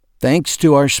Thanks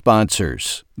to our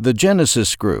sponsors, the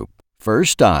Genesis Group,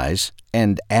 First Eyes,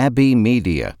 and Abby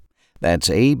Media. That's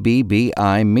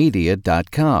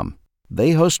ABBImedia.com.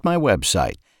 They host my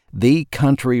website,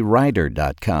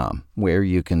 thecountrywriter.com, where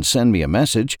you can send me a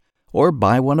message or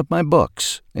buy one of my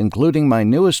books, including my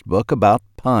newest book about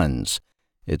puns.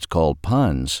 It's called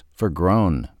Puns for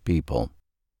Grown People.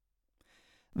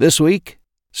 This week,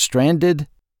 Stranded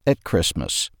at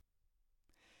Christmas.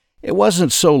 It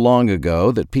wasn't so long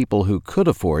ago that people who could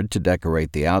afford to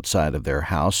decorate the outside of their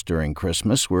house during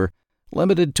Christmas were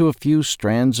limited to a few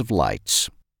strands of lights.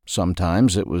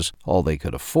 Sometimes it was all they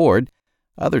could afford.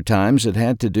 Other times it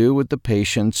had to do with the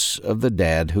patience of the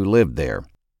dad who lived there.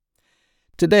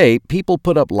 Today, people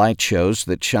put up light shows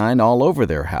that shine all over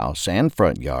their house and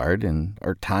front yard and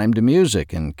are timed to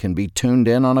music and can be tuned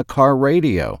in on a car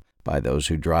radio by those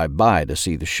who drive by to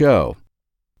see the show.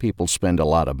 People spend a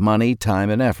lot of money, time,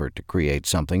 and effort to create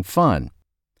something fun.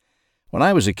 When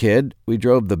I was a kid, we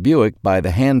drove the Buick by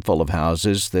the handful of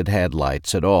houses that had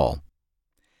lights at all.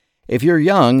 If you're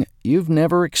young, you've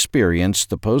never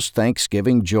experienced the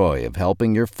post-Thanksgiving joy of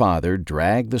helping your father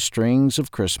drag the strings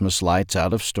of Christmas lights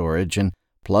out of storage and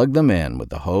plug them in with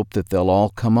the hope that they'll all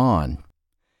come on.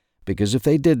 Because if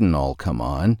they didn't all come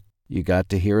on, you got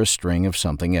to hear a string of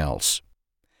something else.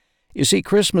 You see,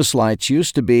 Christmas lights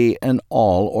used to be an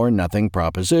all-or-nothing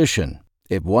proposition.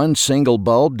 If one single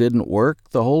bulb didn't work,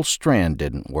 the whole strand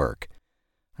didn't work.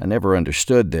 I never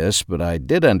understood this, but I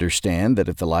did understand that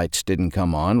if the lights didn't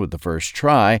come on with the first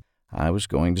try, I was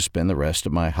going to spend the rest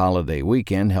of my holiday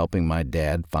weekend helping my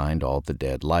dad find all the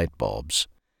dead light bulbs.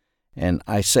 And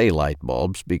I say light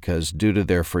bulbs because due to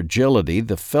their fragility,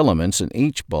 the filaments in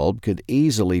each bulb could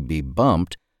easily be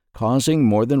bumped, causing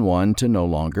more than one to no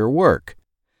longer work.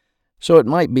 So it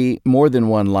might be more than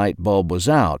one light bulb was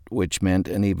out, which meant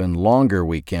an even longer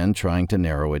weekend trying to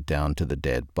narrow it down to the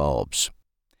dead bulbs.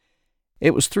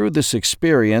 It was through this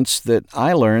experience that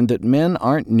I learned that men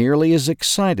aren't nearly as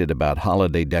excited about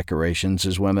holiday decorations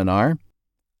as women are.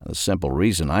 The simple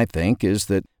reason, I think, is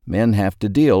that men have to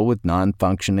deal with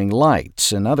non-functioning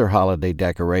lights and other holiday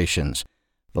decorations.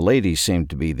 The ladies seem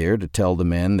to be there to tell the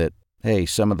men that, hey,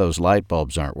 some of those light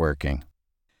bulbs aren't working.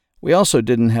 We also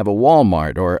didn't have a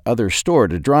Walmart or other store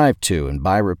to drive to and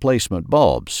buy replacement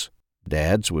bulbs.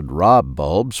 Dads would rob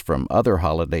bulbs from other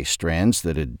holiday strands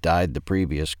that had died the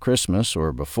previous Christmas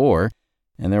or before,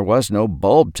 and there was no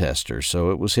bulb tester,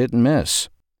 so it was hit and miss.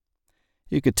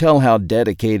 You could tell how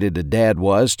dedicated a dad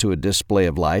was to a display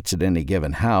of lights at any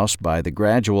given house by the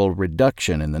gradual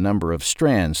reduction in the number of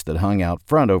strands that hung out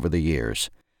front over the years.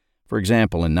 For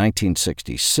example, in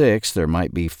 1966, there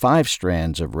might be 5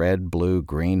 strands of red, blue,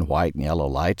 green, white, and yellow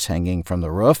lights hanging from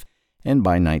the roof, and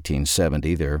by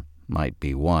 1970, there might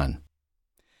be 1.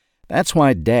 That's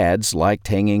why dads liked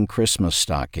hanging Christmas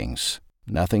stockings.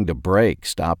 Nothing to break,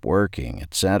 stop working,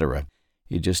 etc.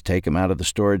 You just take them out of the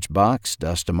storage box,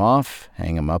 dust them off,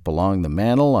 hang them up along the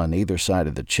mantel on either side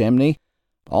of the chimney.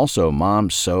 Also, Mom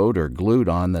sewed or glued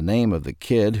on the name of the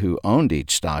kid who owned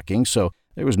each stocking, so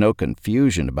there was no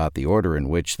confusion about the order in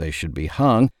which they should be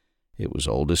hung. It was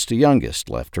oldest to youngest,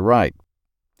 left to right.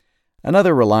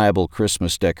 Another reliable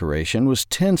Christmas decoration was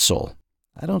tinsel.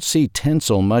 I don't see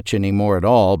tinsel much anymore at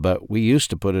all, but we used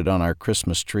to put it on our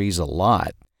Christmas trees a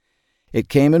lot. It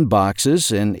came in boxes,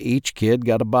 and each kid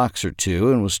got a box or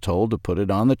two and was told to put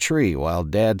it on the tree while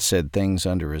Dad said things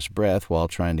under his breath while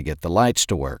trying to get the lights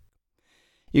to work.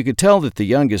 You could tell that the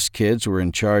youngest kids were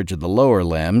in charge of the lower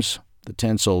limbs. The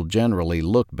tinsel generally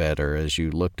looked better as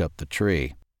you looked up the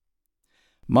tree.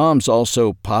 Moms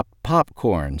also popped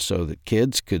popcorn so that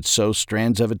kids could sew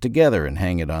strands of it together and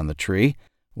hang it on the tree.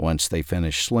 Once they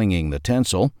finished slinging the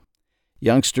tinsel,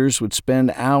 youngsters would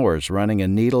spend hours running a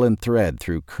needle and thread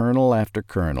through kernel after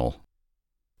kernel.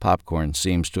 Popcorn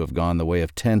seems to have gone the way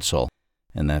of tinsel,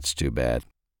 and that's too bad.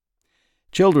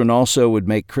 Children also would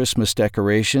make Christmas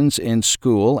decorations in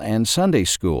school and Sunday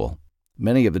school.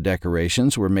 Many of the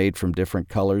decorations were made from different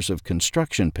colors of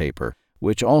construction paper,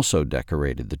 which also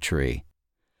decorated the tree.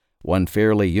 One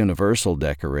fairly universal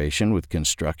decoration with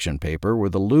construction paper were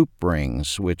the loop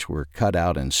rings, which were cut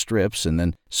out in strips and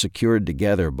then secured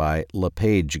together by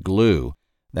LePage glue.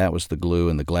 That was the glue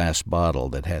in the glass bottle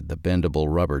that had the bendable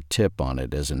rubber tip on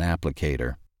it as an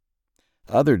applicator.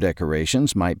 Other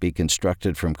decorations might be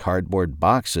constructed from cardboard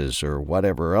boxes or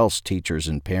whatever else teachers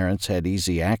and parents had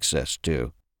easy access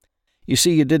to. You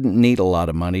see, you didn't need a lot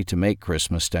of money to make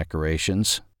Christmas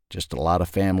decorations, just a lot of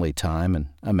family time and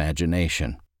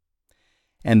imagination.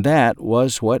 And that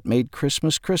was what made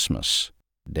Christmas Christmas.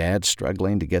 Dad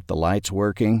struggling to get the lights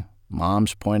working,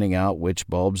 moms pointing out which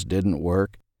bulbs didn't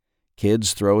work,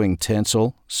 kids throwing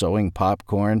tinsel, sewing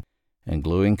popcorn, and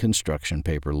gluing construction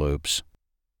paper loops.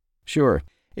 Sure,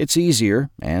 it's easier,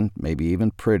 and maybe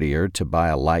even prettier, to buy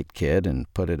a light kit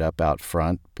and put it up out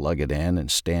front, plug it in, and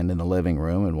stand in the living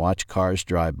room and watch cars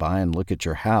drive by and look at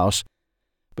your house.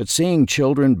 But seeing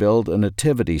children build a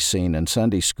nativity scene in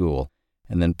Sunday school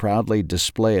and then proudly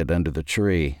display it under the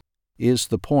tree is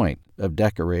the point of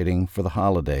decorating for the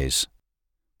holidays.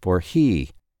 For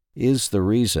He is the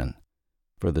reason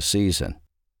for the season.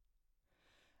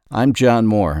 I'm John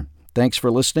Moore. Thanks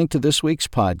for listening to this week's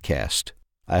podcast.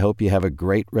 I hope you have a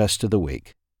great rest of the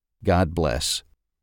week. God bless.